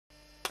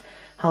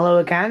Hello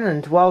again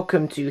and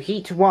welcome to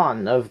Heat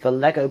 1 of the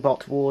LEGO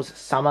Bot Wars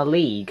Summer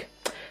League.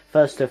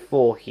 First of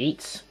 4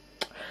 heats.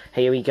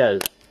 Here we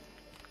go.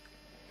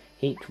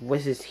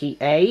 This is Heat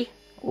A,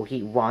 or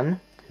Heat 1,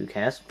 who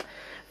cares.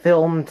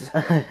 Filmed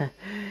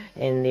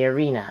in the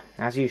arena,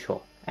 as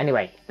usual.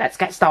 Anyway, let's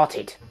get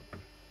started.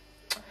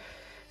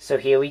 So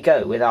here we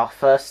go with our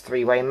first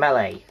 3-way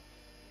melee.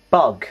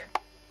 Bug.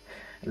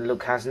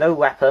 Look, has no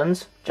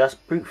weapons,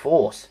 just brute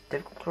force.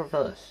 Difficult to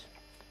reverse.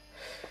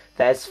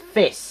 There's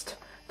Fist.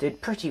 Did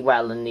pretty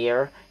well in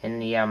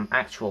the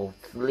actual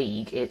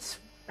league. It's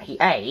Heat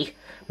A,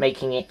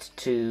 making it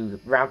to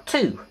round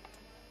 2.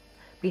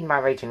 Beaten by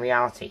Raging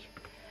Reality.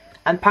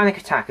 And Panic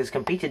Attack has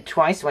competed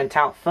twice, went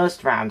out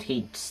first round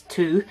Heat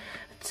 2,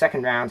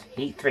 second round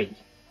Heat 3.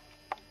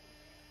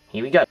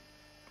 Here we go.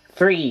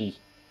 3,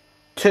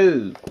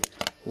 2,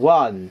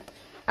 1,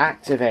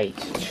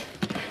 activate.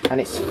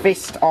 And it's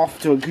Fist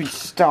off to a good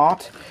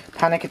start.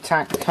 Panic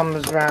Attack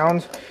comes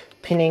round,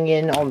 pinning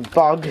in on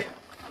Bug.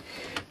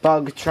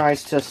 Bug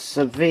tries to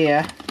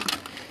steer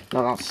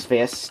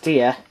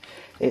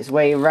its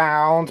way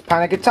round.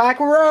 Panic Attack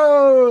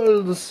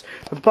rolls!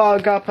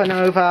 Bug up and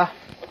over.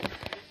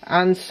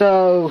 And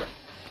so,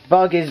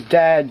 Bug is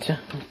dead.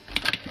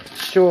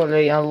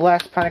 Surely,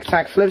 unless Panic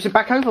Attack flips it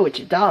back over, which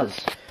it does.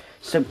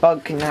 So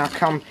Bug can now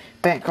come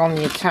back on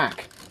the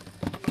attack.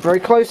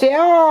 Very close here.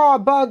 Oh,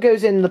 Bug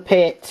goes in the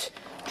pit.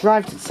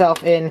 Drives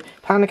itself in.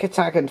 Panic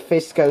Attack and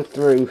Fist go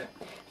through.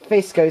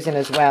 Fist goes in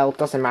as well.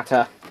 Doesn't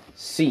matter.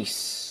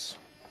 Cease.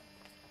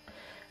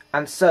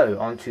 And so,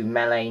 on to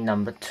melee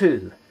number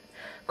 2.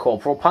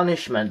 Corporal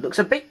Punishment. Looks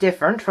a bit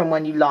different from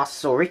when you last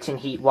saw it in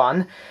Heat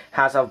 1.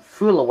 Has a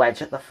ruler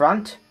wedge at the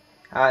front,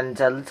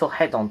 and a little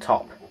head on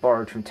top.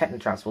 Borrowed from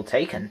Technotransfer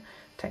taken.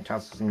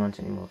 Technotransfer doesn't want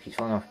it anymore, keeps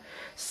falling off.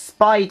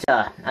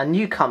 Spider, a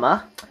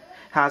newcomer,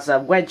 has a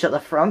wedge at the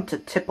front to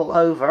tipple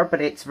over,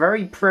 but it's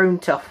very prone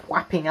to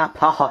whapping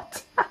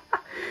apart.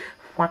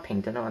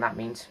 Whapping, don't know what that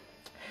means.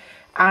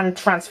 And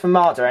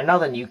Transformada,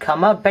 another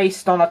newcomer,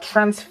 based on a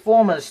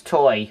Transformers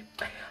toy.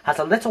 Has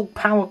a little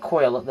power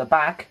coil at the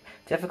back,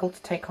 difficult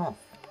to take off.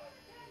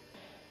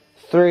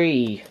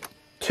 3,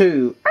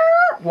 2,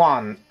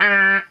 1,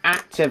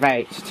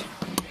 activate.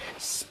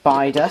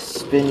 Spider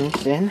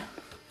spins in.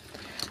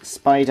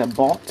 Spider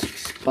bot,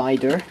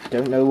 spider,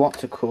 don't know what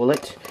to call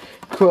it.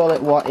 Call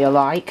it what you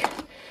like.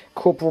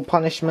 Corporal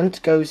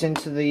Punishment goes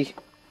into the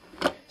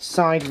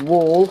side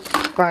wall.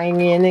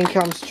 Bang in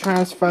comes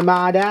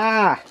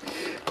Transformada.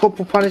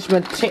 Corporal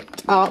Punishment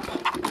tipped up.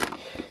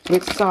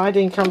 Its side,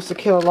 in comes the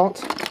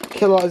Killalot.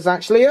 Killalot is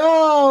actually...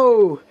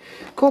 Oh!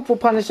 Corporal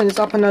Punishment is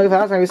up and over,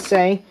 as I was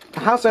saying.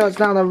 The house robot's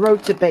now on a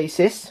rotor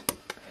basis.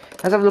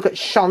 Let's have a look at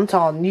Shunt,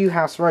 our new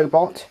house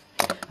robot.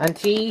 And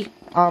he,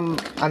 and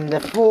the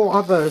 4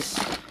 others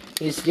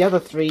is the other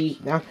 3.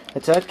 Now, the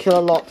third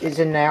Killalot is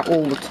in there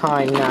all the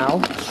time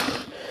now.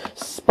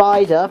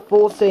 Spider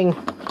forcing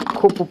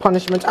Corporal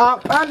Punishment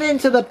up and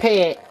into the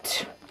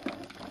pit.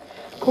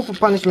 Corporal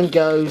Punishment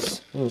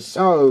goes, and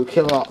so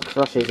Killalot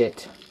crushes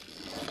it.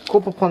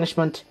 Corporal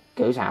Punishment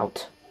goes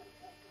out.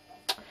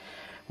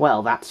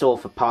 Well, that's all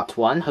for part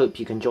 1. Hope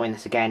you can join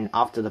us again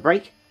after the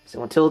break.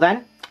 So until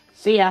then,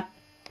 see ya!